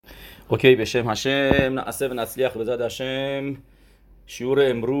اوکی، بشم هشم نعسه و نسلیخ بزاد هشم. شیور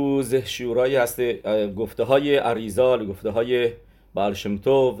امروز شیورایی هست، گفته های اریزال، گفته های بال شم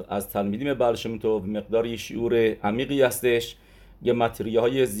توو از تلمیدیم بال شم توو. مقداری شیور عمیقی هستش. گمتریه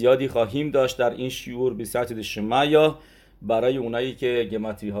های زیادی خواهیم داشت در این شیور بیسات شمایا برای اونایی که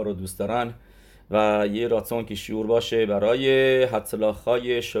گمتریه ها رو دوست دارن و یه راتون که شیور باشه برای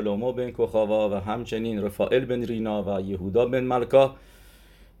حتلاخای شلومو بن کوخاوا و همچنین رفائل بن رینا و یهودا بن ملکا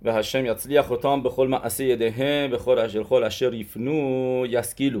و هشم یצליח אותם בכל מעשה ידיהם בכל אשר יפנו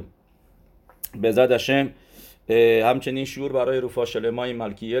ישכילו. בעזרת השם. همچنین شور برای رفا شلمای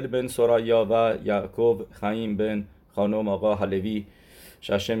ملکیل بن سرایا و یعقوب خیم بن خانم آقا حلوی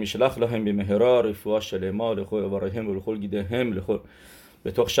ششم یشلح لهم بمهرا رفوا شلما لخول ابراهیم و لخول گیدهم لخول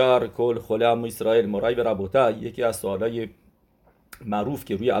به تخشر کل خله ام اسرائیل مرای و ربوتا. یکی از سوالای معروف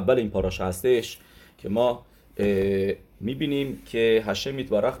که روی اول این پاراشه هستش که ما میبینیم که هشم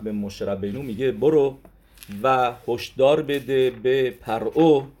یتبارک به موشه ربینو میگه برو و هشدار بده به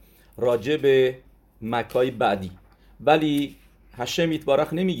پرعو راجع به مکای بعدی، ولی هشم یتبارک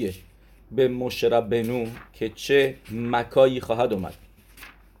نمیگه به موشه ربینو که چه مکایی خواهد اومد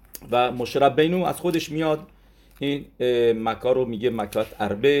و موشه ربینو از خودش میاد این مکا رو میگه مکات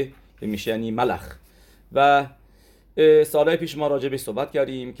اربه که میشه یعنی ملخ. و سالهای پیش ما راجع به صحبت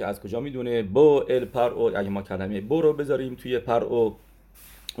کردیم که از کجا میدونه بو ال پرعو، اگه ما کلمه بو رو بذاریم توی پرعو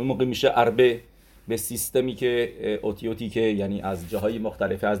اون موقع میشه اربه به سیستمی که اوتیوتی که یعنی از جاهای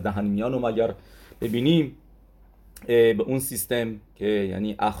مختلفه از دهن میان. و اگر ببینیم به اون سیستم که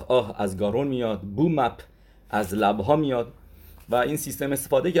یعنی اخ از گارون میاد، بو مپ از لبها میاد و این سیستم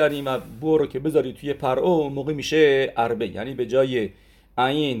استفاده کردیم و بو رو که بذاری توی پرعو موقع میشه اربه، یعنی به جای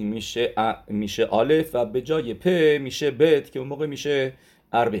عین میشه الف و به جای پ میشه بت که اون موقع میشه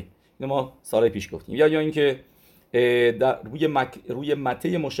اربه. ما سال پیش گفتیم. یا اینکه روی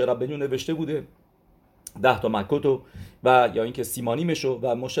مته موشه ربینو نوشته بوده 10 تا مکوتو و یا اینکه سیمانیمشو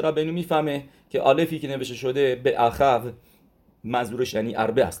و موشه ربینو میفهمه که الفی که نوشته شده به اخو منظورش یعنی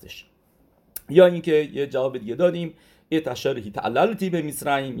اربه هستش. یا اینکه یه جواب دیگه دادیم اتشرهی تعللتی به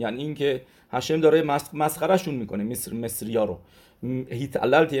مصریم، یعنی اینکه هشم داره مسخرهشون میکنه مصریا رو.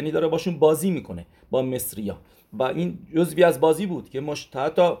 هیتعللت یعنی داره باشون بازی میکنه با مصریا و این جزوی از بازی بود که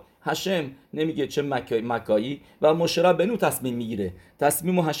حتی هشم نمیگه چه مکایی و موشه ربینو تصمیم میگیره.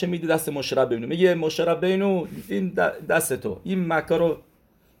 تصمیمو هشم میده دست موشه ربینو، میگه موشه ربینو این دست تو، این مکا رو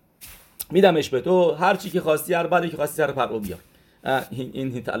میدمش به تو، هر چی که خواستی، هر بعدی که خواستی سر پرعو بیار.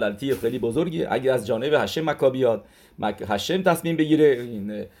 این هیتعللتی خیلی بزرگیه. اگه از جانب هشم مکا بیاد، هشم تصمیم بگیره،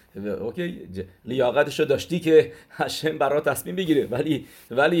 این اوکی لیاقتشو داشتی که هشم برات تصمیم بگیره،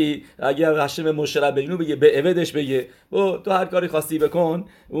 ولی اگه هشم موشه ربینو بگه به عبدش بگه تو هر کاری خواستی بکن،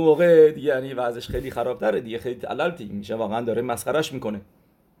 اون موقع دیگه یعنی وضعش خیلی خرابتره دیگه، خیلی تعللتی میشه، واقعا داره مسخرهش میکنه.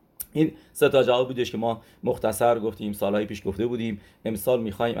 این سه تا جواب بودش که ما مختصر گفتیم، سالهای پیش گفته بودیم. امسال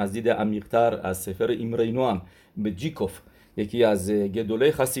میخوایم از دید عمیق‌تر از سفر ایمری نوعم מדזיקוב، یکی از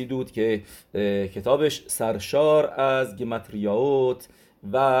گدوله خسیدوت که کتابش سرشار از گمتریاوت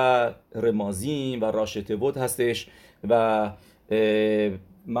و رمازیم و راشتبوت هستش و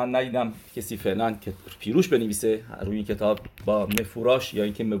من ندیدم کسی فعلا که پیروش بنویسه روی این کتاب با مفوراش یا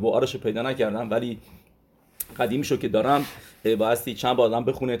اینکه مبوعارش پیدا نکردم، ولی قدیمیشو که دارم بایستی چند بار آدم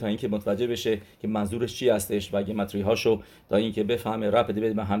بخونه تا اینکه متوجه بشه که منظورش چی هستش و گمتریهاشو تا اینکه بفهمه ربط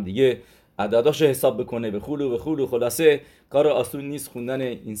بده به هم دیگه، عدداشو حساب بکنه به خولو. خلاصه کار آسون نیست خوندن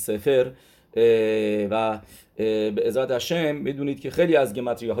این سفر و به عزت هشم بدونید که خیلی از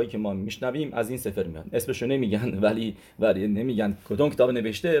گمتریه هایی که ما میشنویم از این سفر میاد. اسمشو نمیگن ولی نمیگن کدوم کتاب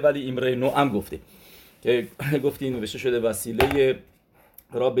نوشته، ولی ایمری نوعم گفته که گفتین نوشته شده وسیله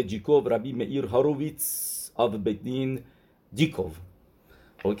رب جیکوب ربی مئیر هاروویتس آو بدین دیکوف.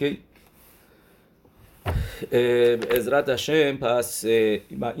 اوکی، عزت هشم. پس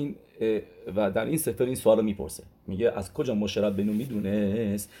این و در این سفر این سوال رو میپرسه، میگه از کجا موشه ربینو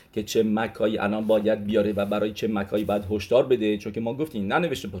میدونست که چه مکایی الان باید بیاره و برای چه مکایی باید هشدار بده، چون که ما گفتیم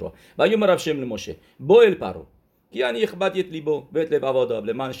ننوشته پرو و یوم رفت شمل موشه بو ال پرو که یعنی اخبت یت لیبو وت لب اواداب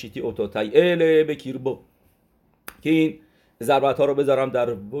لمن شیتی اوتوتای ال بکیربو، که این ضربت ها رو بذارم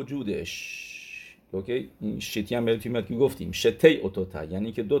در وجودش. اوکی، این شیتی هم میاد که گفتیم شتی اوتوتای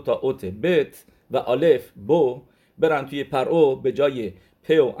یعنی که 2 تا اوت بت و الف بو برن توی پرعو به جای پ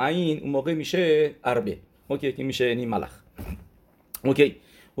و عین، اون موقع میشه اربه. اوکی، که میشه یعنی ملخ. اوکی،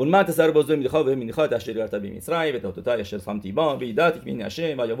 اون من تسر بازو میخواد و میخواد اشتری ارتبی میسرای و تا اشتر سمتیبان و ایداتی که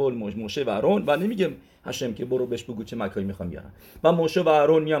هشم و یاول موشه و آرون و نمیگم هشم که برو بهش بگو چه مکایی میخوام بیارن و موشه و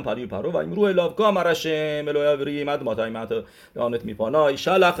آرون میان پرو و امرو الاف کامرشم الویری مد ماتایمات دانت میپانای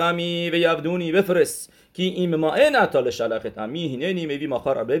شلخمی و یبدونی بفرس کی این ما این اتال شلخت امی هینی میوی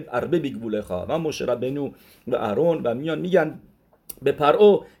ماخار اربه بیگبوله خوا و موشه ربنو و آرون و میان میگن به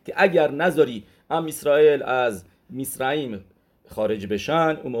پرو که اگر نذاری ام اسرائیل از مصرعیم خارج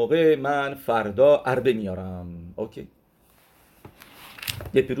بشن اون موقع من فردا اربه میارم. اوکی.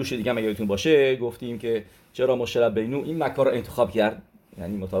 یه پیروش دیگه هم اگه یادتون باشه گفتیم که چرا موشه ربینو این مکا رو انتخاب کرد،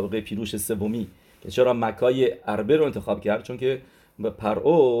 یعنی مطابق پیروش سومی که چرا مکای اربه رو انتخاب کرد، چون که به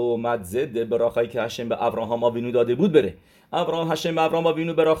پرعو مدزد براخایی که هشم به ابراهام آوینو داده بود بره. هشم به ابراهام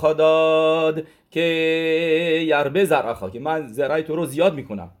آوینو براخا داد که یربه زرعخا، که من زرعی تو رو زیاد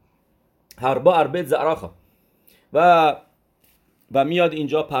میکنم، هر با اربه زرعخا. و میاد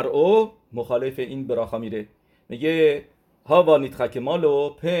اینجا پرعو مخالف این براخا میره، میگه ها وانیت خکمالو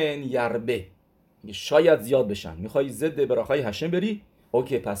پن یربه، شاید زیاد بشن. میخوای ضد براخای هشم بری؟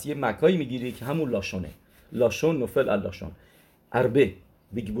 اوکی، پس یه مکایی میگیری که همون لاشونه، لاشون نفل اللاشون، اربه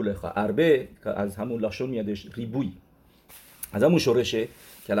بیگبولخا. اربه از همون لاشون میادش، ریبوی، از همون شورشه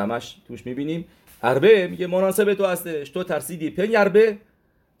کلمش توش میبینیم. اربه میگه مناسب تو هستش، تو ترسیدی پن یربه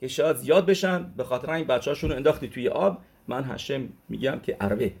که شاید زیاد بشن، به خاطر این بچه‌هاشون رو انداختی توی آب. من هشم میگم که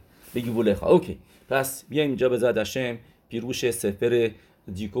اربه بیگبولخا. اوکی، پس بیایم اینجا به زاد هشم پیروش سفر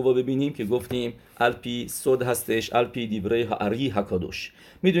دیکو رو ببینیم که گفتیم الپی صد هستش، الپی دیبره هاری هکادوش.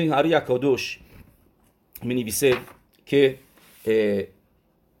 میدونید هاری هکادوش مینویسه که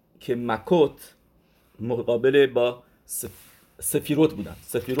مکوت مقابل با سفیروت بودن،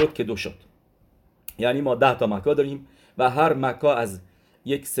 سفیروت که دو شد، یعنی ما 10 تا مکا داریم و هر مکا از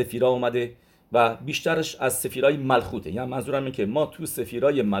یک سفیرا اومده و بیشترش از سفیرای ملخوته. یعنی منظورم اینه که ما تو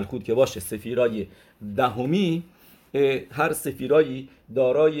سفیرای ملخوت که باشه سفیرای دهمی، هر سفیرایی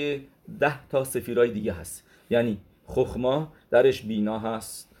دارای 10 تا سفیرای دیگه هست. یعنی خخما درش بینا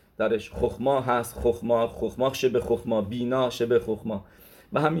هست، درش خخما هست، خخما شبه خخما، بینا شبه خخما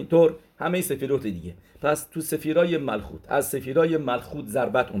و همینطور همه سفیرات دیگه. پس تو سفیرای ملخوت، از سفیرای ملخوت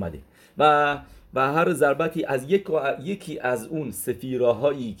ضربت اومده و هر ضربتی از یکی از اون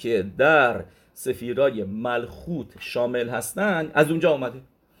سفیراهایی که در سفیرای ملخوت شامل هستن از اونجا اومده.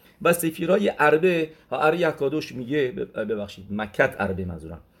 و سفیرای اربه هاری اکادوش میگه، ببخشید مکت اربه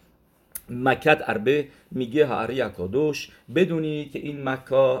منظورم، مکت اربه میگه هاری اکادوش بدونید که این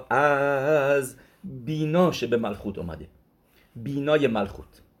مکا از بیناش به ملخوت اومده. بینای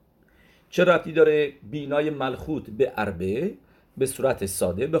ملخوت چه ربطی داره بینای ملخوت به اربه؟ به صورت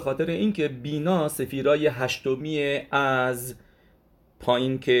ساده به خاطر اینکه بینا سفیرای هشتمی از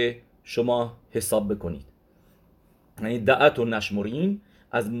پایین که شما حساب بکنید، یعنی دعت و نشمرین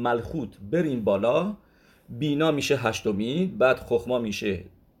از ملخوت بریم بالا، بینا میشه هشتمی، بعد خخما میشه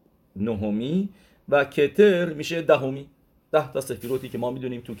نهمی و کتر میشه دهمی. 10 تا سفیروتی که ما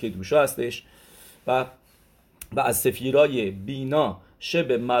میدونیم تو کدوشا هستش و از سفیرای بینا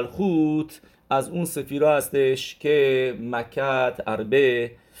شب ملخوت از اون سفیرا هستش که مکت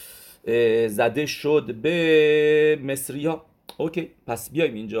اربه زده شد به مصریا. اوکی، پس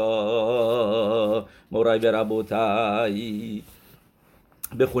بیایم اینجا مورای بربوتای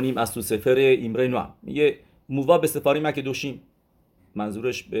بخونیم از تو سفر ایمری نوعم. میگه مووا به سفاری مکه دوشیم،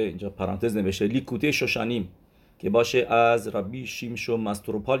 منظورش به اینجا پرانتز نوشته لیکوته شوشانیم که باشه از ربی شیمشو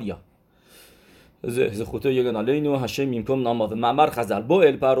مستروپالیا زخوته یگن علینو هشم میمکم ناماف معمر خزل با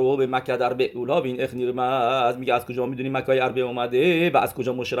الپرو به مکه در به اولا بین اخنیر ما از میگه از کجا میدونیم مکای اربه اومده و از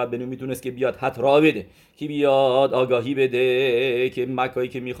کجا مشرب بنو میتونست که بیاد حت را بده، کی بیاد آگاهی بده که مکایی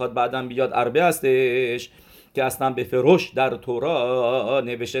که میخواد بعدم بیاد اربه هستش که اصلا به فروش در تورا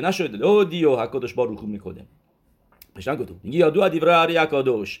نوشته نشده. لو دیو حکادش با رکوم میکنه پشن گفتم میگه یادو دیوره اری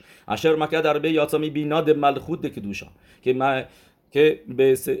حکادش اشر مکه در به یاtsami بیناد ملخوت کدوشا که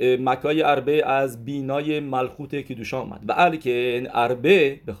به مکای اربه از بینای ملخوت کدوشا آمد و الکن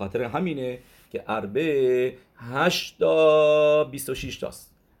اربه به خاطر همینه که اربه 8 تا 26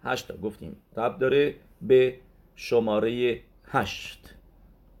 تاست. 8 تا گفتیم ربط داره به شماره 8.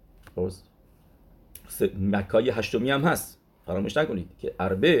 مکای هشتمی هم هست، فراموش نکنید که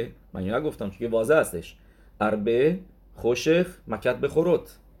اربه، من اینو نگفتم چون که واضح هستش، اربه خوشخ مکت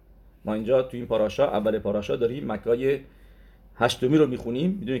بخورت. ما اینجا تو این پاراشا اول پاراشا داریم مکای هشتمی رو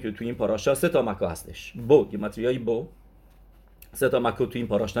میخونیم، میدونید که تو این پاراشا 3 تا مکا هستش. بو گماتریای بو 3 تا مکا تو این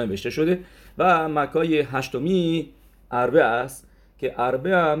پاراشا نوشته شده و مکای هشتمی اربه است که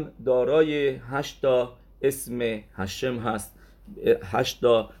اربه هم دارای 8 تا اسم هشم هست، 8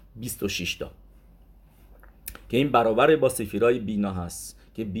 تا 26 تا که این برابر با سفیرای بینا هست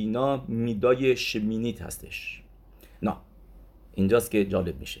که بینا میدای شمینیت هستش. نه اینجاست که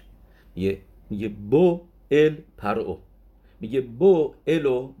جالب میشه. میگه بو ال پرو، میگه بو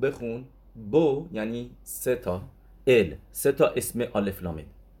الو بخون. بو یعنی سه تا، ال سه تا اسم الف لام.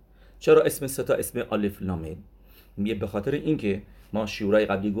 چرا اسم سه تا اسم الف لام؟ میگه به خاطر اینکه ما شورای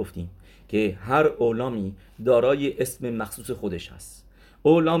قبلی گفتیم که هر اولامی دارای اسم مخصوص خودش هست.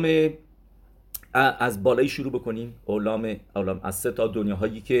 اولام از بالایی شروع بکنیم، اولام از سه تا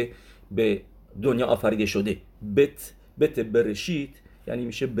دنیاهایی که به دنیا آفریده شده. بت برشیت یعنی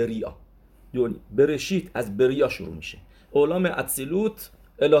میشه بریا. برشیت از بریا شروع میشه. اولام اتسیلوت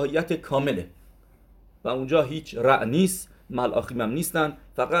الهیت کامله و اونجا هیچ رع نیست، ملاخیم هم نیستن،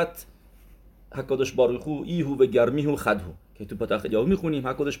 فقط حکادش باروخو ایهو و گرمیهو خدهو که تو پتاخ یاو میخونیم.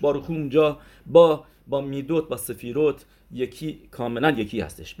 حکادش باروخو اونجا با میدوت با سفیروت یکی، کاملا یکی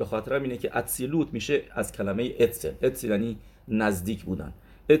هستش. به خاطر اینه که اتسیلوت میشه از کلمه اتسل یعنی نزدیک بودن،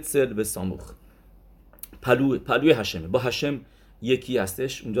 اتسل به ساموخ، پلوی هشمه، با هشم یکی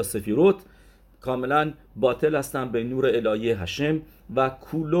هستش. اونجا سفیروت کاملا باطل هستن به نور الهی هشم و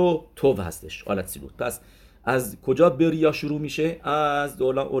کولو تو هستش اتسیلوت. پس از کجا بریا شروع میشه؟ از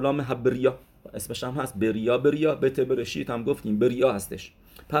اولام بریا، اسمش هم هست بریا. بت برشیت هم گفتیم بریا هستش.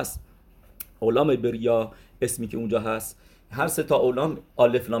 پس اولام بریا اسمی که اونجا هست، هر سه تا اولام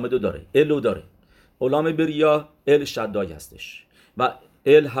الف لام دو داره، الو داره. اولام بریا ال شدای هستش و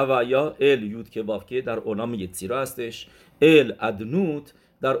ال هوایا ال یود که واف که در اولام یتسیرا هستش. ال ادنوت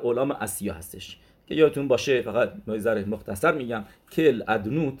در اولام اسیا هستش که یادتون باشه. فقط نویزر مختصر میگم کل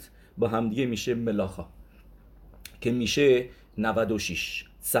ادنوت با همدیگه میشه ملاخا که میشه 96.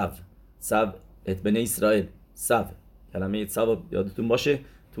 سو اتبن اسرائیل، سو کلمه سو یادتون باشه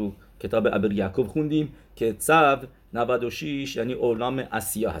تو کتاب ابر یعقوب خوندیم که سو 96 یعنی اولام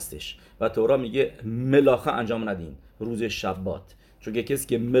اسیا هستش و تورا میگه ملاخا انجام ندین روز شبات، چون که کسی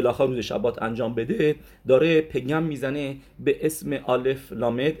که ملاخا روز شبات انجام بده داره پگم میزنه به اسم الف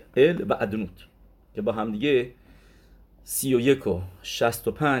لامد ال و ادنوت که با هم دیگه 31 و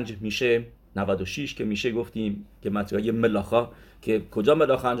 65 میشه 96 که میشه گفتیم که مطرحی ملاخا که کجا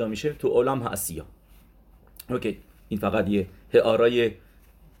ملاخا انجام میشه؟ تو اولام اسیا. اوکی، این فقط یه آرای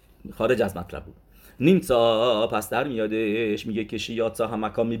خارج از مطلب بود. نیمتا پس در میادش میگه که شیاتا هم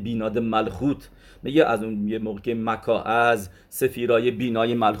مکامی بیناد ملخوت، میگه از اون یه موقع که مکا از سفیرای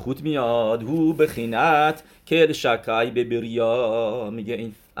بینای ملخوت میاد، هو بخینت کل شکای به بریا، میگه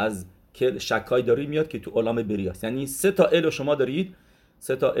این از کل شکای داری میاد که تو علام بریاست. یعنی سه تا ال شما دارید،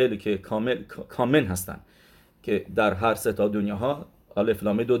 سه تا ال که کامل هستن که در هر سه تا دنیاها الف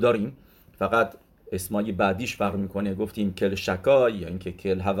لام دو داریم، فقط اسمای بعدیش فرق میکنه. گفتیم کل شکای یا اینکه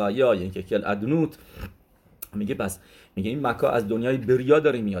کل هوایا یا اینکه کل ادنوت. میگه بس میگه این مکا از دنیای بریا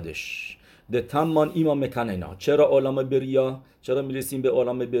داره میادش. ده تمان ایما مکنینا. چرا علام بریا؟ چرا میرسیم به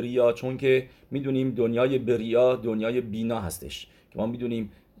علام بریا؟ چون که میدونیم دنیای بریا دنیای بینا هستش که ما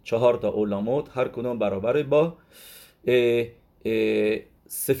میدونیم 4 تا علامات هر کدوم برابر با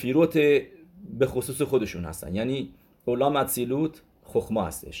سفیروت به خصوص خودشون هستن. یعنی علام اتسیلوت خخما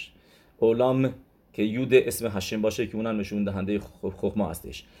هستش، علام که یود اسم هشم باشه که اونم نشون دهنده خخما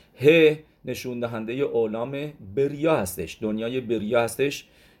هستش، ه نشون دهنده اولام بریا هستش، دنیای بریا هستش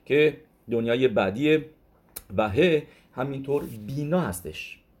که دنیای بعدیه، و ه همینطور بینا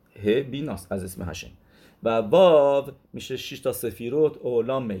هستش، ه بیناست از اسم هشم، و واو میشه 6 تا سفیروت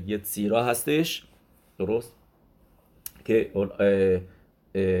اولام یتسیرا هستش، درست که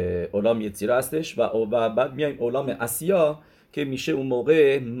اولام یتسیرا هستش و بعد میایم اولام اسیا که میشه اون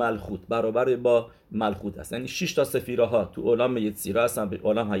موقع ملخوت، برابر با ملخوت هست. یعنی 6 تا سفیراها تو اولام یتسیرا هستن، به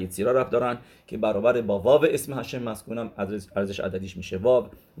اولام یتسیرا رفت دارن که برابر با واو اسم هشم مسکونم، ارزش عددیش میشه واو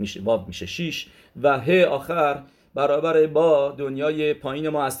میشه 6 و ه آخر برابر با دنیای پایین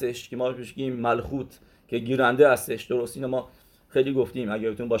ما هستش که ما میگیم ملخوت که گیرنده هستش. درست اینو ما خیلی گفتیم، اگه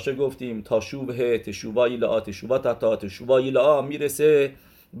یادتون باشه گفتیم تاشوب ه تشوبای لا تشوبا تا تشوبای لا میرسه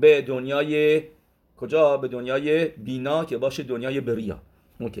به دنیای کجا؟ به دنیای بینا که باشه دنیای بریا.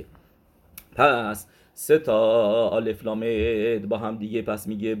 اوکی، پس 3 تا الف لام با هم دیگه، پس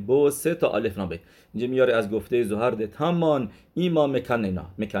میگه با 3 تا الف لام اینجا میاره از گفته زهر ده تمان ایما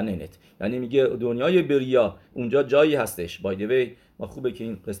مکننت، یعنی میگه دنیای بریا اونجا جایی هستش. بایدوی ما خوبه که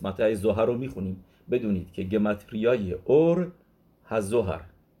این قسمت های زهر رو میخونیم، بدونید که گمتریای اور هزهر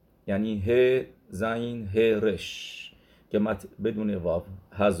یعنی ه زین ه رش، گمت بدون واو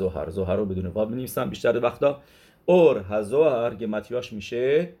هزهر، زهر رو بدون واو بنویسم بیشتر وقتا. اور هزهر گمتریاش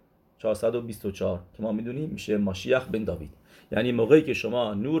میشه 424 که ما میدونیم میشه ماشیخ بن داوید. یعنی موقعی که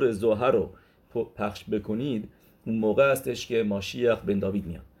شما نور زهر رو پخش بکنید اون موقع هستش که ماشیخ بن داوید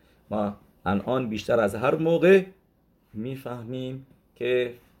میاد. ما الان بیشتر از هر موقع میفهمیم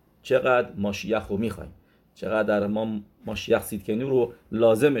که چقدر ماشیخ رو میخوایم، چقدر ما ماشیخ سیدکنی رو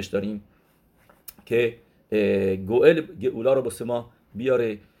لازمش داریم که گئولا رو بسه ما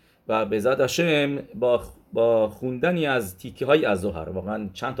بیاره و به ذات هاشم با خوندنی از تیکه های از ظهر، واقعا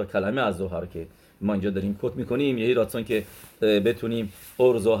چند تا کلمه از ظهر که ما اینجا داریم کت میکنیم، یهی راتون که بتونیم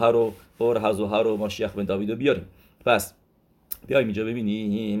اور ظهر و اور هظهر و ماشیخ بن داوید رو بیاریم. پس بیایم اینجا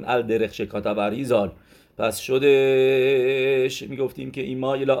ببینیم الدرخش کاتب اریزال. پس شدش میگفتیم که این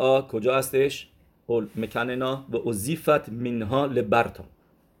مایلا کجا هستش؟ مکننا و ازیفت منها لبرتا.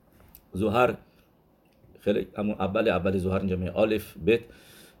 ظهر خیلی همون اول ظهر اینجا میاد الف بت،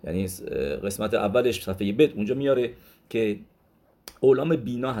 یعنی قسمت اولش صفحه بت اونجا میاره که اولام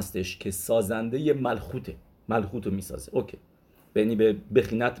بینا هستش که سازنده ملخوت رو میسازه. اوکی، یعنی به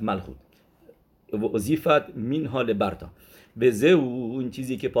بخینت ملخوت و ازیفت منها لبرتا. به زه اون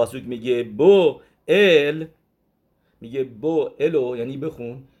چیزی که پاسوک میگه بو ال، میگه بو الو یعنی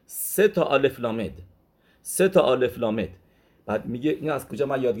بخون 3 تا الف لامد. بعد میگه این از کجا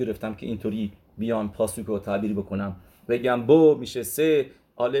من یاد گرفتم که اینطوری بیان پاسوک رو تعبیر بکنم، بگم بو میشه 3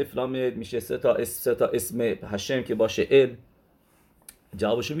 الف لامد، میشه 3 تا اسم هشم که باشه ال.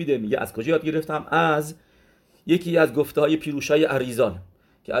 جوابشو میده، میگه از کجا یاد گرفتم؟ از یکی از گفته های پیروشای اریزال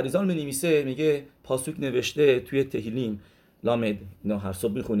که اریزال می‌نویسه، میگه پاسوک نوشته توی تهیلیم لامد، اینا هر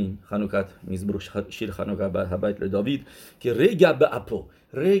صبح میخونیم خانوکت میزبروش شیر خانوکت به حبایت داوید که رگب اپو،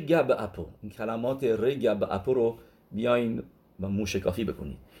 این کلمات رگب اپو رو بیاین و موشکافی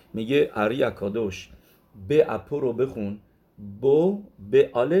بکنید. میگه اری اکادوش به اپو رو بخون، بو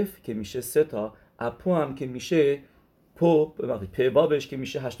به الف که میشه 3 تا، اپو هم که میشه پوابش که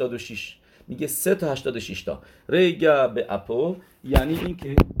میشه 86. میگه 3 تا 86 تا رگب اپو، یعنی این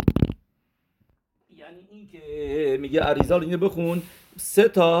که میگه اریزال اینو بخون 3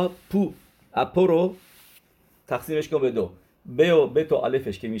 تا اپو رو تقسیمش کن به 2، به تو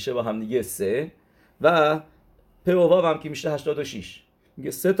الفش که میشه با هم دیگه 3 و پ و واو هم که میشه 86.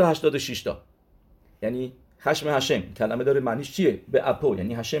 میگه 3 تا 86 تا، یعنی خشم هشم. کلمه داره معنیش چیه؟ به اپو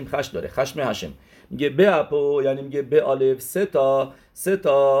یعنی هشم خشم داره، خشم هشم. میگه به اپو یعنی میگه به الف 3 تا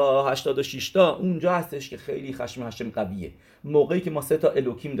 86 تا اونجا هستش که خیلی خشم هشم قویه. موقعی که ما 3 تا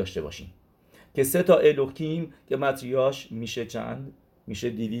الوکیم داشته باشیم که 3 تا الوکیم که متریاش میشه چند؟ میشه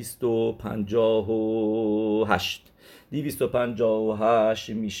 258. 258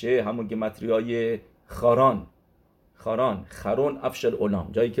 میشه همون گمتریای خارون افشل اولام،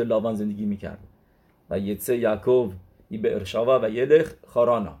 جایی که لاوان زندگی میکرد. و یتسه یعقوب به ارشاوا و یلخ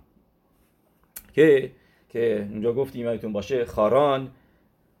خارانا که اونجا گفتیم یادتون باشه خاران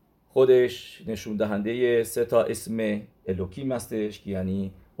خودش نشون دهنده 3 تا اسم الوکیم هستش که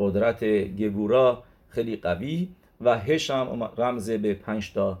یعنی قدرت گبورا خیلی قوی، و هش هم رمز به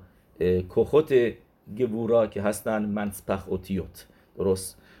 5 تا کخوت گبورا که هستن منسپخ اوتیوت،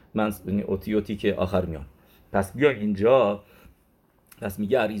 درست؟ یعنی اوتیوتی که آخر میان. پس بیا اینجا، پس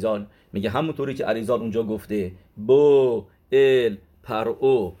میگه اریزال، میگه همونطوری که اریزال اونجا گفته بو ال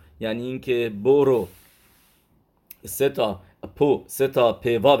پرو، یعنی این که برو 3 تا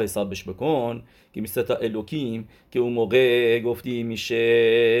پیواو حسابش بکن که میشه 3 تا الوکیم که اون موقع گفتی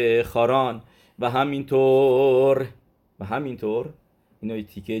میشه خاران. و همینطور اینو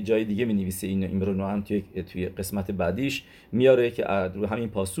تیکه جای دیگه می نویسه، اینو ایمری نوعم توی قسمت بعدیش میاره که رو همین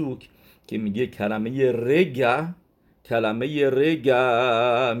پاسوک که میگه کلمه رگا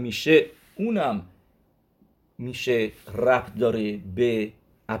میشه، اونم میشه ربط داره به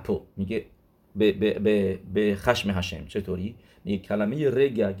اپو، میگه به خشم هشم. چطوری؟ میگه کلمه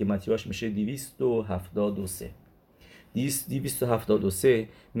رگا که متریاش میشه 273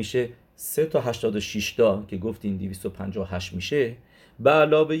 میشه 3 تا 86 تا که گفتیم 258 میشه به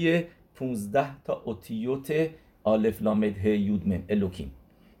علاوه 15 تا اوتیوت الف لامد ه یود مم الوکیم.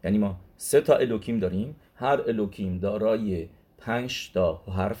 یعنی ما 3 تا الوکیم داریم، هر الوکیم دارای 5 تا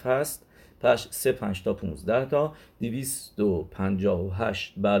حرف هست، پس 3 5 تا 15 تا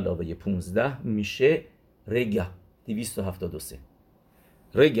 258 به علاوه 15 میشه رگا 273.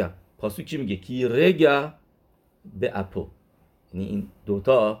 رگا پاسو چی میگه؟ کی رگا به اپو، یعنی این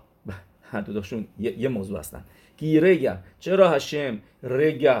دوتا هر دوتاشون یه موضوع هستن. کی رگا، چرا هشم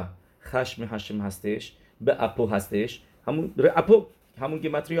رگا خشم هشم هستش، به اپو هستش، همون اپو همون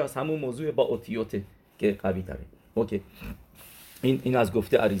گمتریا هست، همون موضوع با اوتیوته که قوی تره. اوکی، این از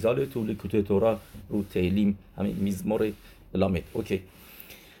گفته اریزال تو لیکوت تورا رو تیلیم، همین میزمور لامد. اوکی،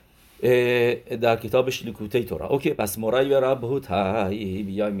 در کتابش لیکوته تورا. اوکی، پس مرای و ربهوت های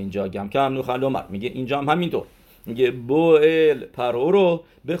بیایم اینجا گم کم نوخل عمر میگه اینجا هم همینطور، میگه بو ال پرو رو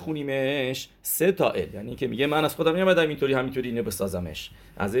بخونیمش 3 تا ال، یعنی که میگه من از خودم همینطوری اینو بسازمش،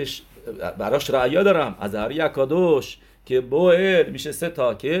 ازش براش رعیا دارم، از هری اکادوش که بوئل میشه سه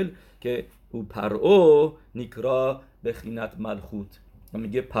تاکل که او پرعو نیکرا بخینت ملخوت. و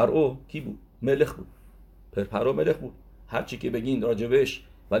میگه پرعو کی بود؟ ملخ بود. پرعو ملخ بود، هر چی که بگین راجبش،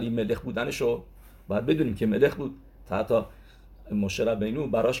 ولی ملخ بودنشو باید بدونیم که ملخ بود. حتی موشه ربینو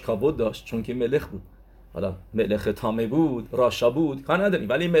براش کابود داشت چون که ملخ بود. حالا ملخ تامه بود، راشا بود، کار نداریم،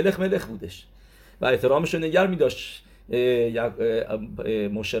 ولی ملخ بودش و احترامش رو نگر می‌داشت.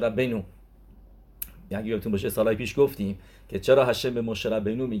 موشه ربینو اگه یادتون باشه سالهای پیش گفتیم که چرا هشم به موشه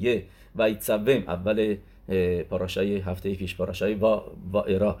ربینو میگه وایتسوم، اول پاراشای هفته پیش پاراشای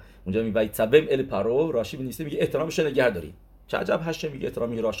وائرا، اونجا میگه وایتسوم ال پرو، راشی بنویسه میگه احترامش رو نگه دارید. چه عجب هشم میگه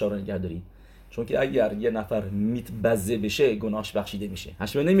احترامی راشا رو نگه دارید؟ چون که اگر یه نفر میتبزه بشه گناهش بخشیده میشه.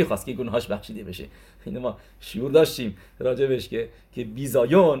 هشم نمیخواست که گناهش بخشیده بشه. اینو ما شعور داشتیم راجبش که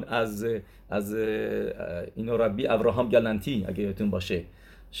بیزایون از اینو ربی ابراهام گلنتی اگه یادتون باشه،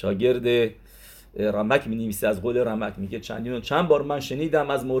 شاگرد رمک می نویسه، از قول رمک میگه چند بار من شنیدم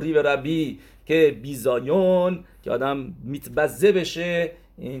از موری و ربی که بیزایون که آدم میتبزه بشه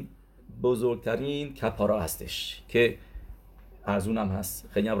این بزرگترین کپارا هستش، که ارزونم هست،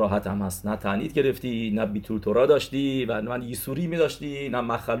 خیلی هم راحت هم هست، نه تعنید گرفتی، نه بیتور تورا داشتی و نه یسوری می داشتی، نه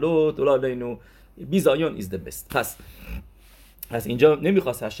مخلوط ولالینو. بیزایون is the best. پس اینجا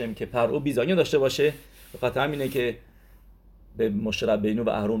نمیخواست هشم که پرعو بیزایون داشته باشه، بخاطر همینه که به موشه ربینو و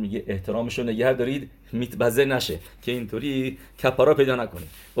اهرون میگه احترامش رو نگه دارید، میتبزه نشه که اینطوری کپارا پیدا نکنه.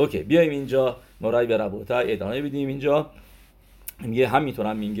 اوکی، بیایم اینجا مرای به ربوتا ادامه بدیم. اینجا میگه همینطور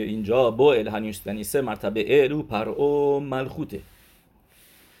هم میگه اینجا با الهنیستنی سه مرتبه الو پرعو ملخوته،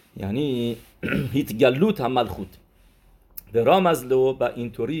 یعنی هیت گلوت هم ملخوت به رامزلو. و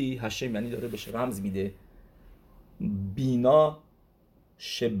اینطوری هشم یعنی داره بهش رمز میده بینا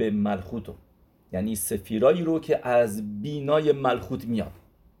شب ملخوتو، یعنی سفیرایی رو که از بینای ملخوت میاد.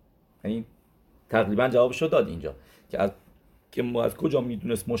 یعنی تقریبا جوابشو داد اینجا که ما از کجا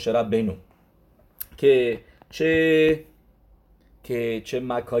میدونست موشه ربینو که چه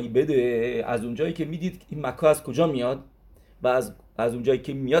مکایی بده، از اونجایی که میدید این مکا از کجا میاد و از اونجایی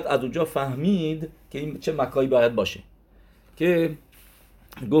که میاد از اونجا فهمید که این چه مکایی باید باشه. که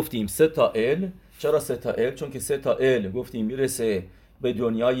گفتیم سه تا ال. چرا سه تا ال؟ چون که سه تا ال گفتیم میرسه به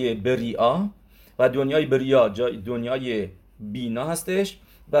دنیای بریا و دنیای بریا دنیای بینا هستش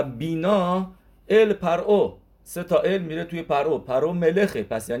و بینا ال پرعو، سه تا ال میره توی پرعو ملخه.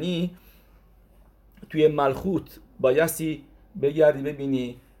 پس یعنی توی ملخوت بایستی بگردی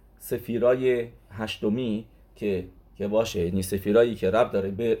ببینی سفیرای هشتمی که باشه، یعنی سفیرایی که ربط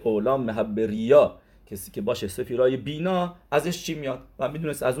داره به اولام محبریا کسی که باشه سفیرای بینا، ازش چی میاد و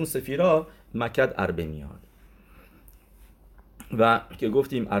میدونست از اون سفیرا مکد اربه میاد. و که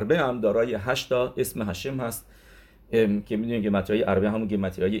گفتیم اربه هم دارای 8 تا اسم هشم هست که میدونیم که متریای اربه همون که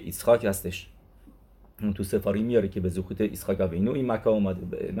متریای ایسخاک هستش. اون تو سفاری میاره که به زخوت ایسخاک و اینو این مکا اومد،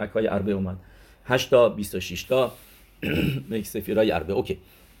 مکای اربه اومد 8 تا 26 تا یک سفیرای اربه. اوکی،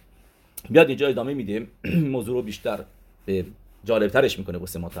 بیاد یه جای ادامه میده موضوع رو بیشتر جالبترش میکنه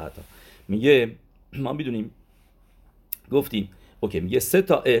واسه ما. تا میگه ما میدونیم گفتیم اوکی، میگه سه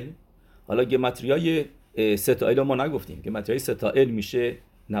تا ال. حالا گمتریای سه تا ال ما نگفتیم، گمتریای سه تا ال میشه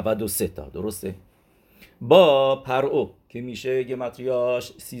 93 تا، درسته؟ با پرعو که میشه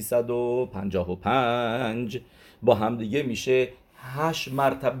گمتریاش 355 با هم دیگه میشه 8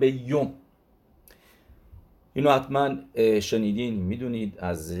 مرتبه یوم. اینو حتما شنیدین، میدونید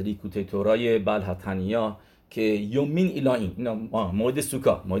از لیکوته تورای بلحتنیا که یومین ایلاین، اینا موعد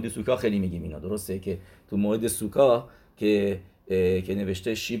سوکا خیلی میگیم اینا، درسته؟ که تو موعد سوکا که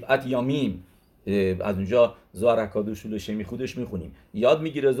نوشته شیبعت یامیم، از اونجا زوار حکادوش رو شمی خودش میخونیم، یاد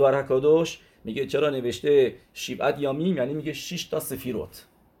میگیره زوار حکادوش میگه چرا نوشته شیبعت یامیم، یعنی میگه 6 تا سفیروت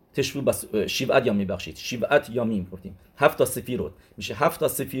تشبیه بس شیبعت یامیم، بخشید شیبعت یامیم گفتیم 7 تا سفیروت میشه 7 تا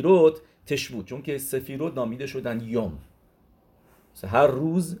سفیروت تشبیه، چون که سفیروت نامیده شدن یوم، هر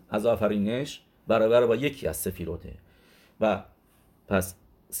روز از آفرینش برابر با یکی از سفیروته. و پس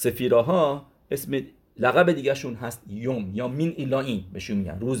سفیراها اسم لقب دیگه شون هست یوم یا مین ایلاین بهشون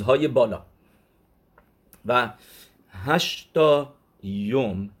میگن روزهای بالا. و 8 تا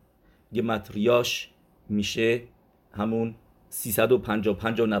یوم گمتریاش میشه همون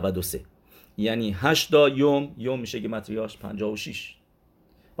 355 و 93، یعنی 8 تا یوم میشه گمتریاش 56.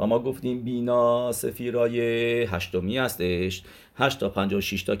 و ما گفتیم بینا سفیرای هشتمی هستش، 8 تا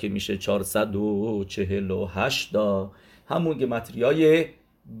 56 تا که میشه 448 تا، همون گمتریای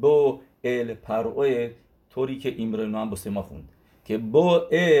با ال پرعو، طوری که ایمری نوعم بسه ما خوند که با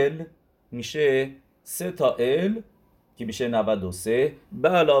ال میشه 3 تا ال که میشه 93 به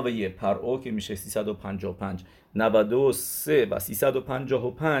علاوه پرعو که میشه 355، 93 و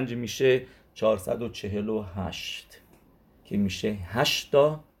 355 میشه 448. که میشه 8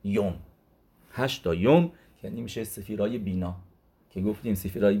 یوم. 8 یوم یعنی میشه سفیرای بینا که گفتیم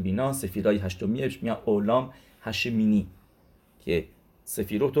سفیرای بینا سفیرای هشتمیش میان اولام هشمینی که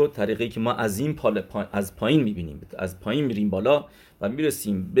سفیرات رو طریقی که ما از این از پایین میبینیم، از پایین میریم بالا و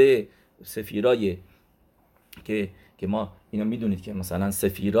میرسیم به سفیرای که ما اینا میدونید که مثلا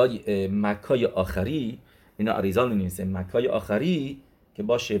سفیرای مکای آخری، اینا اریزال نویسه مکای آخری که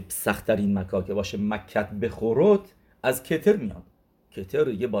باشه سخت‌ترین مکا که باشه مکت بخورد از کتر میاد. کتر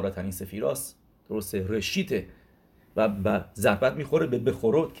یه بالاترین سفیراست، درسته، رشیته و ضربت میخوره به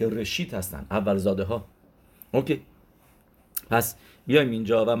بخورد که رشید هستن، اول زاده ها. اوکی، پس بیایم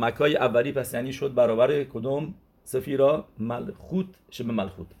اینجا و مکای اولی پس یعنی شد برابر کدوم سفیرا؟ ملخوت، شبه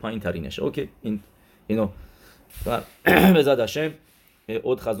ملخوت پایین ترینشه. اوکی، اینو به زاد هشم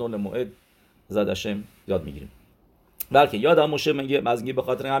اود خزون موعد زاد هشم یاد میگیریم. بلکه یادم باشه مزگی به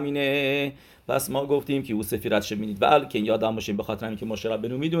خاطر همینه، پس ما گفتیم که او سفیرت شمینید. بلکه یادم باشه به خاطر همین که مشه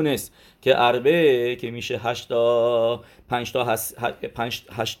ربنو میدونست که عربه که میشه 5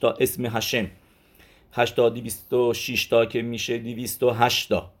 تا اسم هشم، 8 تا 206 تا که میشه 208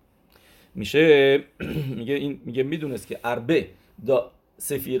 تا میشه میگه میدونست که عربه دا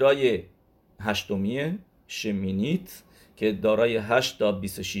سفیرای هشتمیه شمینیت که دارای 8 تا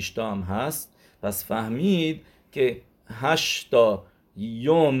 26 تا هم هست. پس فهمید که 8 تا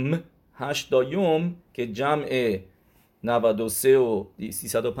یوم که جمع 93 و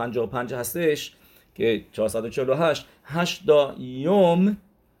 355 هستش که 448 8 تا یوم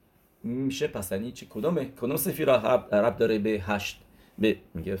میشه. پس یعنی چه کدوم سفیرا رب داره به 8؟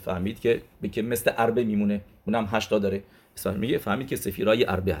 میگه فهمید که مثل عربه میمونه، اونم 8 تا داره. میگه فهمید که سفیرای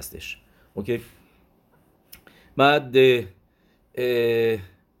عربه هستش. اوکی، بعد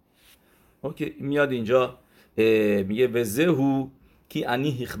اوکی میاد اینجا میگه وزهو کی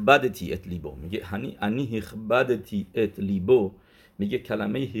انی هخبدتی ات لیبو. میگه انی هخبدتی ات لیبو، میگه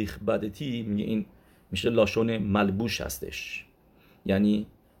کلمه هخبدتی میگه این میشه لاشون ملبوش هستش. یعنی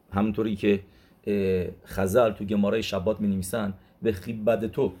همونطوری که خزل تو گمارای شبات می نویسن به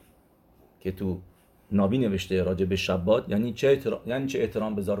خیبدتو که تو نابی نوشته راجع به شبات، یعنی چه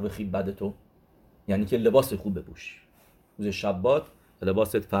احترام بذار به خیبدتو؟ یعنی که لباس خوب بپوش، روز شبات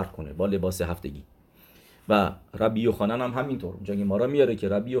لباست فرق کنه با لباس هفتگی. و ربی یوحنان هم همینطور اونجا گمارا میاره که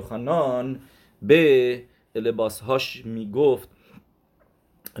ربی یوحنان به لباسهاش میگفت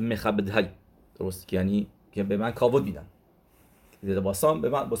مخبدهای، درست، یعنی که به من کاود میدن، لباسام به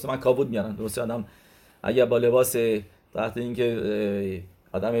من کاود میارن. درست، آدم اگه با لباس تحت اینکه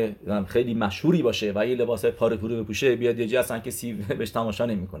آدم خیلی مشهوری باشه و یه لباس پاره پوره بپوشه بیاد یه جا اصلا کسی بهش تماشا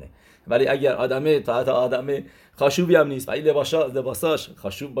نمیکنه، ولی اگر آدم خاشوبی هم نیست و این لباساش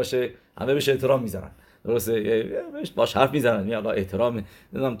خاشوب باشه همه بهش احترام میذارن. درسته، باش حرف میزنن، میگن آقا احترام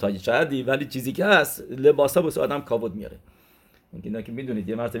نمیدونم تا چقدری، ولی چیزی که هست لباسا واسه آدم کاود میاره. اینا که میدونید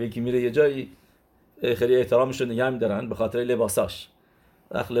یه مرتبه که میره یه جایی خیلی احترامش رو نگه می‌دارن به خاطر لباساش.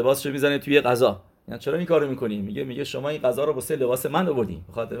 وقت لباسشو میزنه توی غذا، یعنی چرا این کارو می‌کنی؟ میگه شما این غذا رو واسه لباس من آوردین،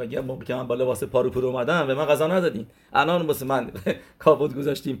 به خاطر میگه موقعی که من با لباس پارو پورو اومدم به من غذا ندادین، الان واسه من کاود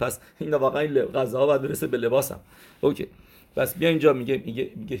گذاشتین، پس این واقعا این غذا باید برسه به لباسم. اوکی، پس بیا اینجا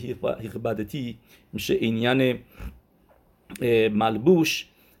میگه هیخبدتی میشه این یعنی ملبوش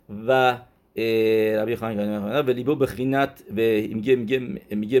و ربی خان ولی بو بخینت و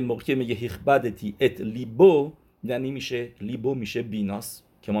میگه موقعی میگه هیخبدتی ات لیبو، یعنی میشه لیبو میشه بیناس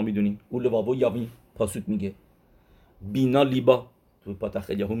که ما میدونیم اول واو یاوی پاسوت میگه بینا لیبا، تو پاتخ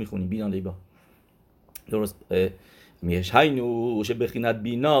الیاهو میخونی بینا لیبا، درست. میش هینو شه بخینت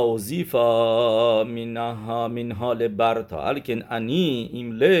بینا و زیفا من حال برتا الکن انی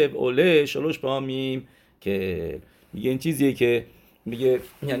این لب اوله شلوش پامیم، که میگه این چیزیه که میگه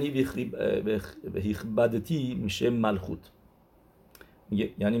یعنی هیخبدتی میشه ملخوت.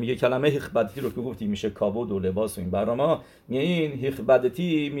 یعنی میگه کلمه هیخبدتی رو که گفتی میشه کابود و لباس و این برنامه، میگه این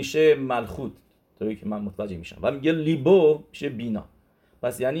هیخبدتی میشه ملخوت، طوری که من متوجه میشم. و میگه لیبو میشه بینا،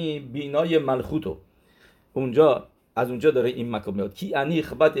 پس یعنی بینای ملخوتو اونجا از اونجا داره این مکان میاد کی انی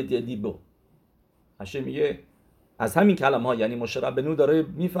هیخبدتی لیبو. هشه میگه از همین کلمه ها یعنی مشرب بنو داره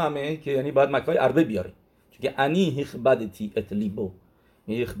میفهمه که یعنی باید مکای عربه بیاره، چون که انی هیخبدتی ات لیبو،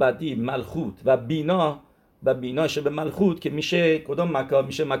 هیخبدی ملخوت و بیناشه به ملخوت که میشه کدام مکا؟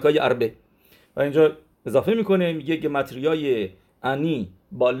 میشه مکای عربه. و اینجا اضافه میکنه میگه که متریای انی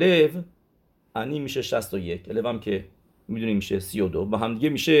با لو، انی میشه 61، لو هم که میدونیم میشه 32، با هم دیگه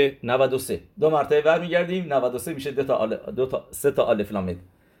میشه 93. دو مرتبه برمیگردیم 93 میشه سه تا الف لام،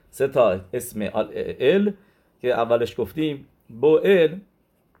 سه تا اسم ال که اولش گفتیم با ال،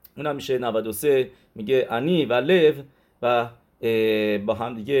 اونم میشه 93. میگه انی و لو و با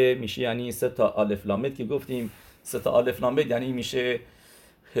هم دیگه میشه یعنی سه تا الف لام که گفتیم سه تا الف لام بید یعنی میشه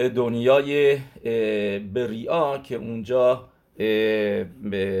دنیای بریا که اونجا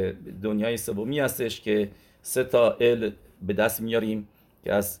به دنیای سومی هستش که سه تا ال به دست میاریم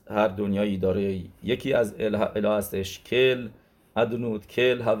که از هر دنیایی داره یکی از اله هستش، کل ادنود،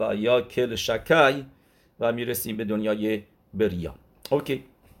 کل هوایا، کل شکای و میرسیم به دنیای بریا. اوکی.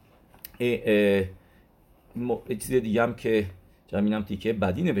 چیز دیگه هم که جمعینم تیکه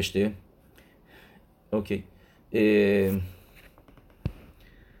بعدی نوشته. اوکی.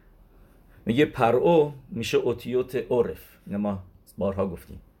 میگه پرعو میشه اوتیوت عرف. اینه ما بارها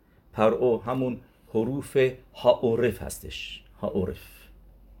گفتیم. پرعو همون حروف ها عرف هستش. ها عرف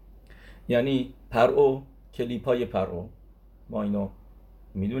یعنی پرعو، کلیپای پرعو. ما اینو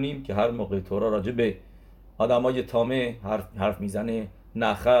میدونیم که هر موقع تورا راجع به آدمای تامه حرف میزنه،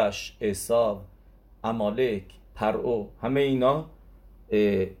 نخش، عیسو، امالک، پرعو، همه اینا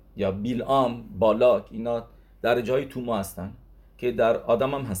یا بیلعام، بالاک، اینا درجه های توما هستن که در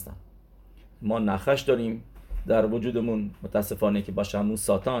آدم هم هستن. ما نخش داریم در وجودمون متاسفانه که باشه همون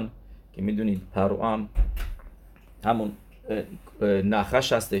ساتان که میدونید پرعو همون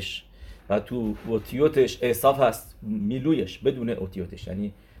نخش هستش و تو اوتیوتش عیسو هست، میلویش بدون اوتیوتش،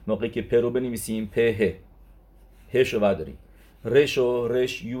 یعنی موقعی که پر رو بنویسیم پ ه، هشو برداریم، رش و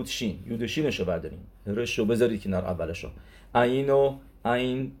رش یود شین، یود شینش رو برداریم، رش رو بذارید کنار اولش رو، عین و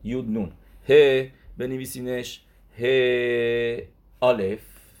عین یود نون، ه بنویسینش ه الف،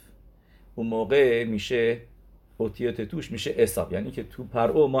 اون موقع میشه اوتیوت توش میشه حساب، یعنی که تو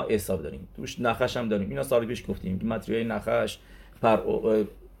پرعو ما حساب داریم، توش نخش هم داریم. اینا سال پیش گفتیم که متریای نخش، پرعو،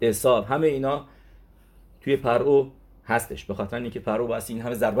 حساب، همه اینا توی پرعو هستش. به خاطر اینکه پرعو واسه این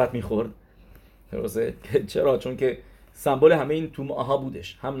همه ضربت میخورد. درسته؟ چرا؟ چون که سمبل همه این تومه ها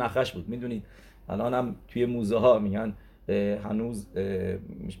بودش، هم نخش بود. میدونید الان هم توی موزه ها میگن هنوز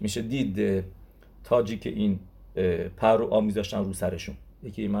میشه دید تاجی که این پرعو آمیزاشتن رو سرشون.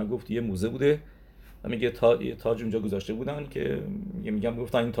 یکی من گفت یه موزه بوده و میگه تاج اونجا گذاشته بودن که میگم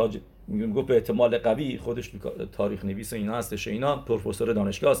گفتن این تاج، میگم گفت به احتمال قوی خودش تاریخ نویس اینا هستش، اینا پروفسور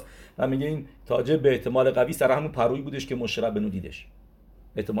دانشگاه است و میگه این تاج به احتمال قوی سر همون پرویی بودش که مشرب بنو دیدش،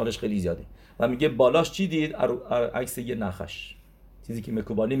 احتمالش خیلی زیاده. و میگه بالاش چی دید؟ عکس یه نخش. چیزی که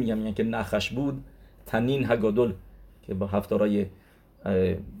مقوبالی میگن که نخش بود، تنین هگادل که با هفتارای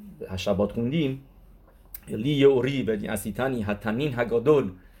شبات خوندیم، لی اوری و اسیتانی تنین هگادل،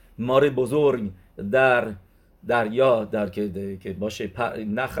 مار بزرگ در دریا، در که باشه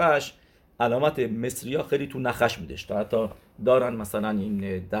نخش. علامت مصری‌ها خیلی تو نخش بودش، تا حتی دارن مثلا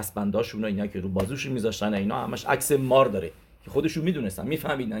این دستبنداشون و اینا که رو بازوشون میذاشتن، اینا همش عکس مار داره که خودشون میدونستن،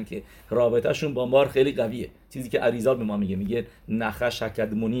 میفهمیدن که رابطهشون با مار خیلی قویه. چیزی که عریضا به ما میگه نخش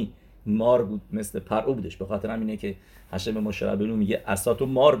هکدمونی مار بود، مثل پرعو بودش. به خاطر همینه که هشم مشربلو میگه عصاتو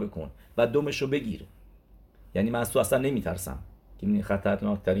مار بکن و دمشو بگیر، یعنی من از تو اصلا نمیترسم. که این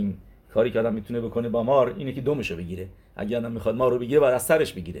خطرناکترین کاری که آدم میتونه بکنه با مار اینه که دمشو بگیره. اگه آدم میخواد مار رو بگیره باید از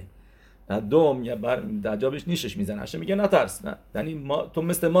سرش بگیره، دم یا در جابش نیشش میزنه. اصلا میگه نترس، نه، یعنی تو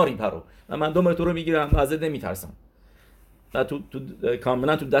مثل ماری پرو و من دم تو رو میگیرم و ازت نمیترسم و تو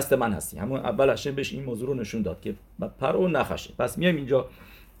کاملا تو دست من هستی. همون اول هشم بهش این موضوع رو نشون داد که پرو نخشه. پس میایم اینجا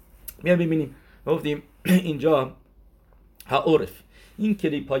ببینیم، گفتیم اینجا ها عرف، این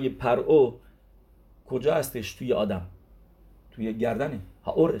کلیپای پرو کجا هستش؟ توی آدم، توی گردنه.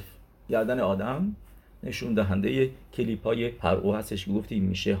 ها عرف گردن آدم نشون دهنده کلیپای پرعو هستش که گفتیم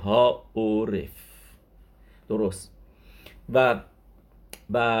میشه ها عرف. درست. و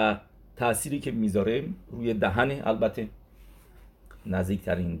تأثیری که میذاره روی دهنه، البته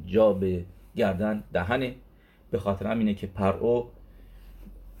نزدیکترین جا به گردن دهنه. به خاطر همینه که پرعو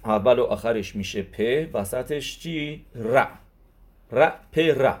اول و آخرش میشه پ، وسطش چی؟ ر. پ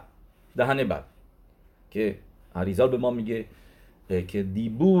ر، دهنه بعد که عریضال به ما میگه که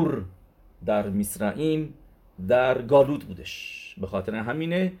دیبور در مصرعیم در گالوت بودش. به خاطر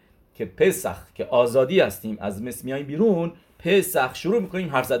همینه که پسخ که آزادی هستیم از مصر میاییم بیرون، پسخ شروع میکنیم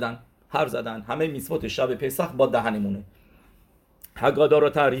حرف زدن. همه میسوات شب پسخ با دهنمونه. هگادا رو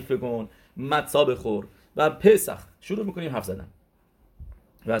تعریف کن، مدسا بخور و پسخ شروع میکنیم حرف زدن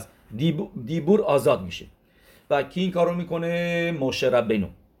و از دیبور آزاد میشه. و کی این کارو میکنه؟ موشه ربینو.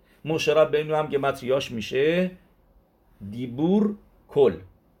 موشه ربینو هم که متریاش میشه دیبور کل،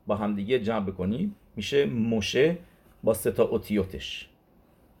 با هم دیگه جمع بکنیم میشه موشه با سه تا اوتیوتش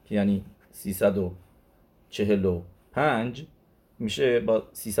که یعنی 345 میشه با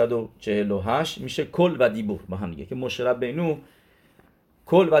 348 میشه کل و دیبور با هم دیگه، که موشه ربینو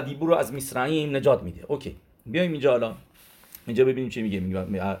کل و دیبور رو از مصرعیم نجات میده. اوکی، بیایم اینجا حالا اینجا ببینیم چی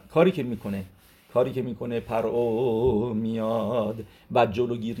میگه. کاری که میکنه پرعو میاد و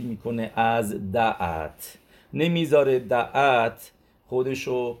جلوگیری میکنه از دعت نمیذاره دعت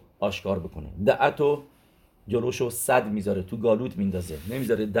خودشو آشکار بکنه، دعتو جلوشو صد میذاره، تو گالوت میندازه،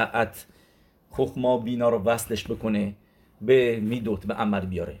 نمیذاره دعت خخما بینا رو وصلش بکنه به میدوت به عمل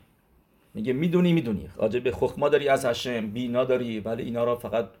بیاره. میگه میدونی راجع به خخما داری از هشم، بینا داری، ولی اینا رو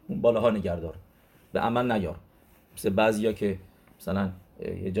فقط اون بالاها نگردار، به عمل نیار. مثل بعضیا که مثلا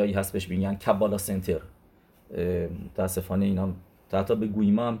یه جایی هست بهش میگن کبالا سنتر، متاسفانه اینا حتی به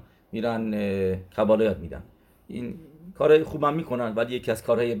گویما هم میرن کبالا یاد میدن. این کار خوبم میکنن ولی یکی از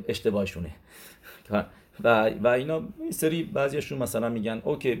کارهای اشتباهشونه. و اینا این سری بعضیشون مثلا میگن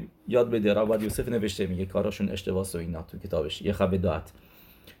اوکی یاد بده، راواد یوسف نوشته میگه کاراشون اشتباهه و اینا تو کتابش یه خبه دعت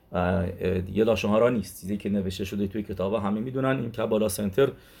دیگه لاشون‌ها نیست، چیزی که نوشته شده توی کتابا همه میدونن این کبالا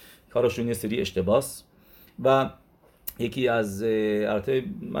سنتر کاراشون یه سری اشتباهه. و یکی از البته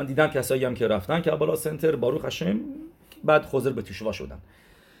من دیدم کسایی هم که رفتن کبالا سنتر باروخ هشم بعد خضر به توشوا شدن،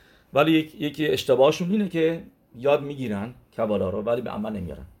 ولی یکی اشتباهشون اینه که یاد میگیرن کبالا رو ولی به عمل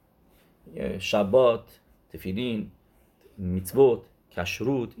نمیارن. شبات، تفیلین، میتوت،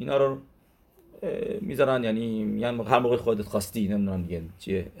 کشروت اینا رو میذارن، یعنی هر موقع خودت خواستی، نمیدونم دیگه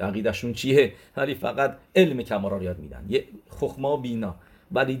چیه عقیدشون چیه، ولی فقط علم کمارا رو یاد میدن، یه خخما و بینا،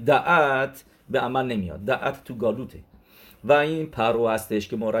 ولی دعت به عمل نمیاد، دعت تو گالوته. و این پرو هستش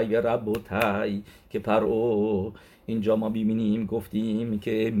که مرای رب و تای که پرو اینجا ما ببینیم گفتیم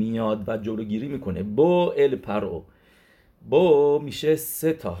که میاد و جلوگیری میکنه با پرو. با میشه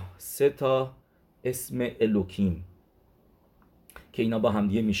سه تا اسم الوکیم که اینا با هم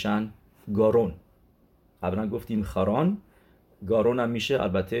دیگه میشن گارون. قبلا گفتیم خاران، گارون هم میشه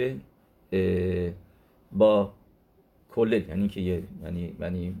البته با کلل، یعنی که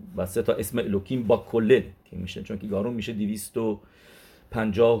یعنی با سه تا اسم الوکیم با کلل که میشه، چون که گارون میشه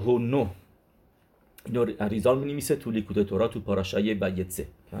 259. اینو اریزال می‌نویسه تو لیکوت تورا تو پاراشای وایتسه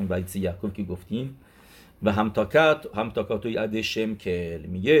که همین وایتسه یعقوب که گفتیم. و همتاکاتوی عده شمکل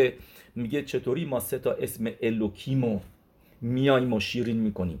میگه چطوری ما سه تا اسم الوکیمو میاییم و شیرین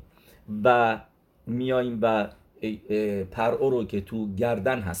میکنیم و میاییم و پرعو رو که تو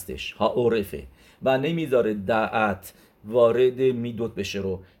گردن هستش ها عرفه و نمیذاره دعت وارد میدوت بشه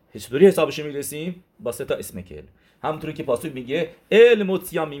رو چطوری حسابش میرسیم؟ با سه تا اسم کل. همونطوری که پاسوک میگه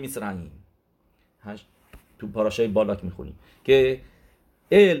الموتیا میمیسرعیم تو پاراشای بالاک میخونیم که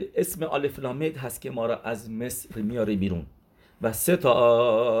اسم الف لامد هست که ما را از مصر میاره بیرون. و سه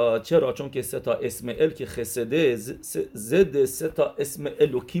تا چرا؟ چون که سه تا اسم که خسده زد سه تا اسم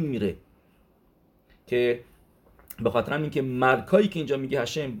الوکیم میره، که به خاطر همین که ملکایی که اینجا میگه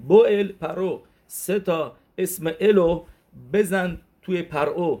هشم با پرو سه تا اسم الو بزن توی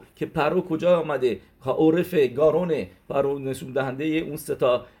پرو، که پرو کجا آمده؟ عرفه گارونه، پرو نشون دهنده اون سه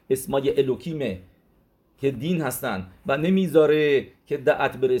تا اسمای الوکیمه که دین هستن و نمیذاره که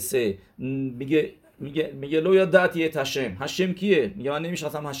دعت برسه. میگه لویا دعتیه هشم کیه؟ میگه من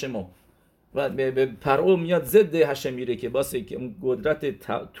نمیشناسم هشمو. و به پرعو میاد ضد هشم میره که باسه که اون قدرت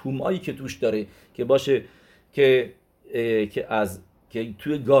تومایی که توش داره که باشه که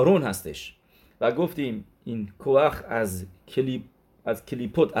توی گارون هستش. و گفتیم این کوخ از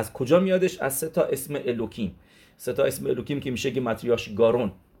کلیپوت از کجا میادش؟ از سه تا اسم الوکیم. سه تا اسم الوکیم که میشه که متریاش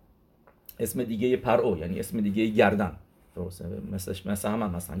گارون، اسم دیگه پرعو یعنی اسم دیگه گردن، درسته؟ مثل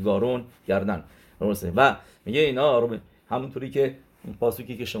هم مثلا گارون گردن، درسته؟ و میگه اینا همونطوری که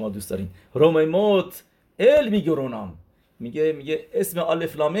پاسوکی که شما دوست دارین رومیموت بیگرونام، میگه اسم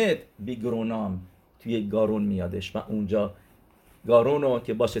الف لامد بیگرونام توی گارون میادش و اونجا گارونو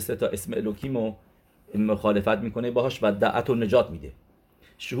که باشه سه تا اسم الوکیمو مخالفت میکنه باهاش و دعت و نجات میده.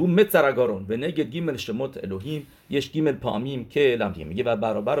 شهو متسرگارون و نگه گیمل شموت الوهیم یش گیمل پامیم که لمدیم. میگه و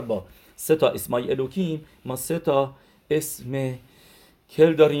برابر با سه تا اسمای الوکیم ما سه تا اسم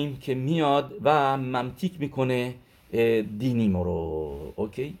کل داریم که میاد و ممتیک میکنه دینیمو رو.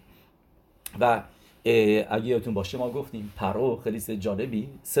 اوکی؟ و اگه یادتون باشه ما گفتیم پرو خیلی جالبی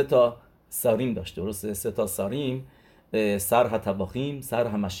سه تا ساریم داشته، درسته؟ سه تا ساریم، سرها تباخیم،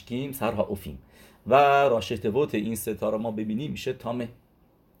 سرها مشکیم، سرها اوفیم. و راشتبوت این سه تا رو ما ببینیم میشه تامه.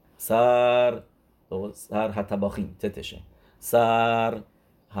 سر تباخیم تتشه، سر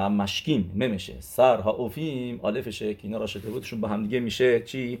ها مشکیم ممشه، سر ها اوفیم آلفشه، که اینا راشتبوتشون با هم دیگه میشه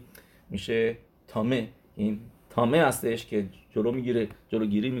چی؟ میشه تامه. این تامه هستش که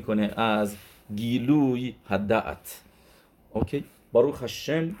جلوگیری میکنه از گیلوی هدعت. اوکی؟ باروخ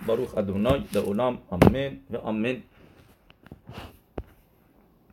هشم، باروخ ادونای لعولام، آمین و آمین.